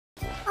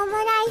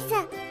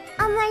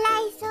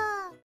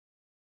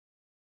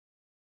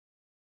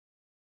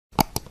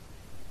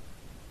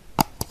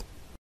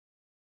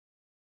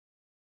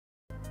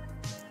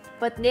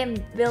But Nym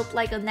built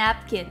like a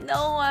napkin.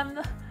 No, I'm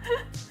not.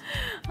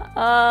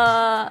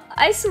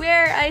 I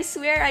swear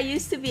I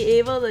used to be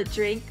able to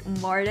drink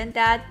more than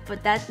that,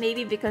 but that may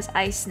be because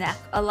I snack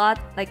a lot.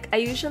 Like, I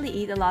usually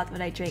eat a lot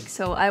when I drink,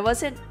 so I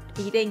wasn't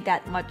eating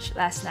that much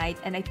last night,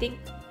 and I think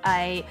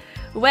I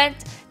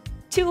went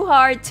too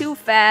hard, too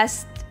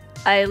fast.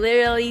 I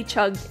literally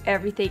chugged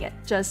everything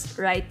just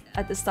right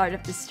at the start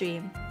of the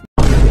stream.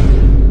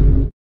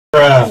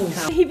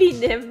 Maybe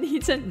Nym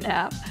needs a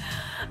nap.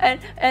 And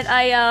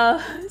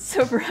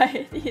so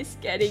Brian is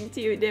getting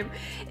to you, Nym.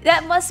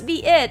 That must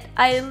be it.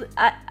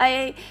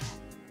 I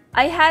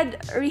had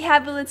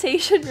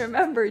rehabilitation,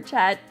 remember,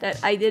 chat, that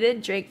I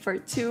didn't drink for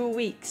 2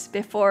 weeks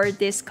before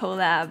this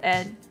collab,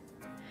 and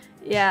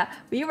yeah,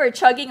 we were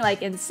chugging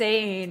like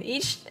insane.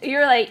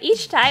 You're like,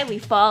 each time we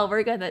fall,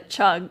 we're gonna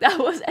chug.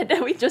 And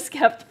then we just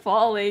kept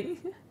falling.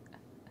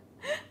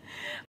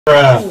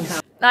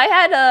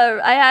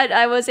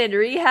 I was in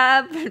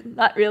rehab,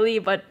 not really,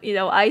 but you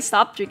know, I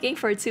stopped drinking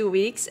for 2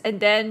 weeks, and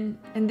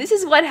this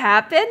is what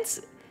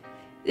happens.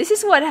 This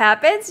is what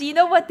happens. You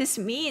know what this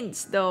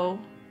means, though.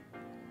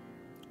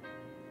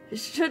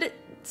 Should it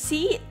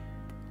see?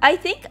 I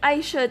think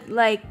I should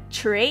like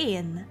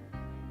train.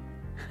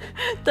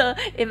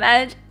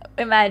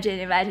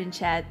 Imagine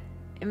chat.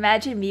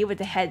 Imagine me with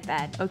the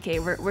headband. Okay,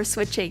 we're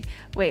switching.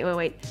 Wait.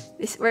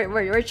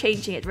 We're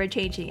changing it. We're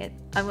changing it.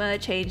 I'm gonna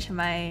change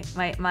my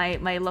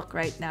look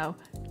right now.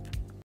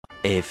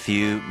 A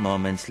few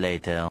moments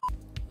later.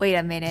 Wait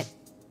a minute.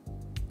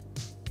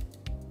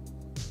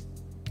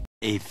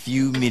 A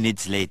few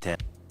minutes later.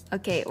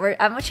 Okay,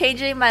 I'm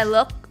changing my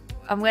look.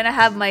 I'm gonna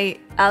have my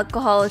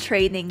alcohol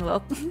training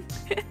look.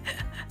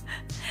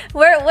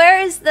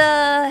 There's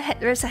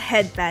a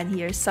headband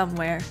here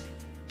somewhere.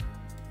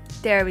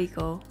 There we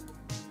go.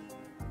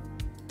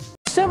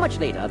 So much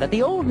later that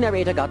the old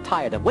narrator got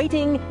tired of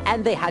waiting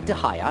and they had to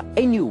hire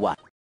a new one.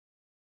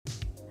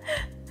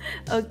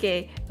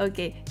 Okay.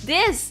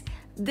 This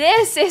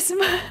is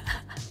my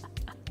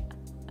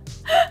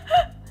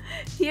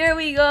Here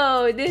we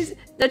go.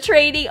 The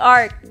training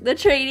arc. I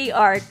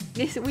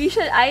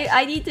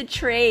need to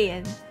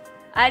train.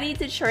 I need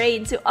to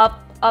train to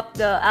up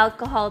the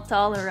alcohol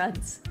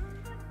tolerance.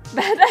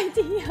 Bad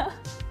idea.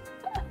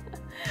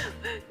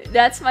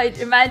 That's my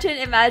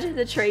imagine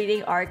the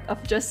training arc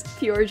of just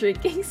pure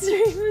drinking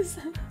streams.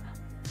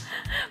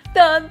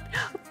 Dun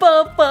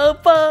bum bum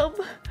bum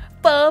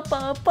bum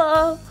bum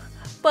bum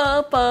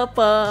bum bum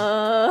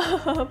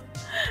bum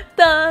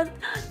dun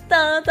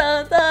dun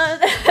dun dun.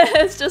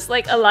 It's just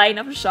like a line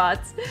of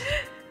shots.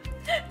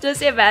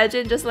 Just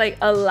imagine just like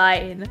a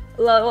line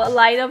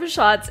of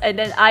shots, and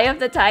then Eye of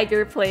the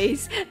Tiger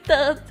plays.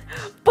 Dun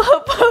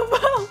bum bum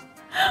bum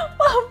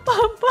bum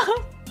bum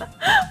bum.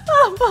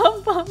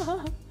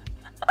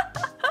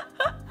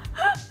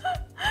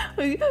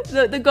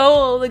 The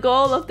goal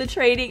of the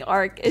training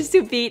arc is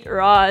to beat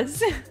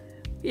Roz.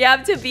 You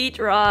have to beat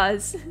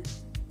Roz.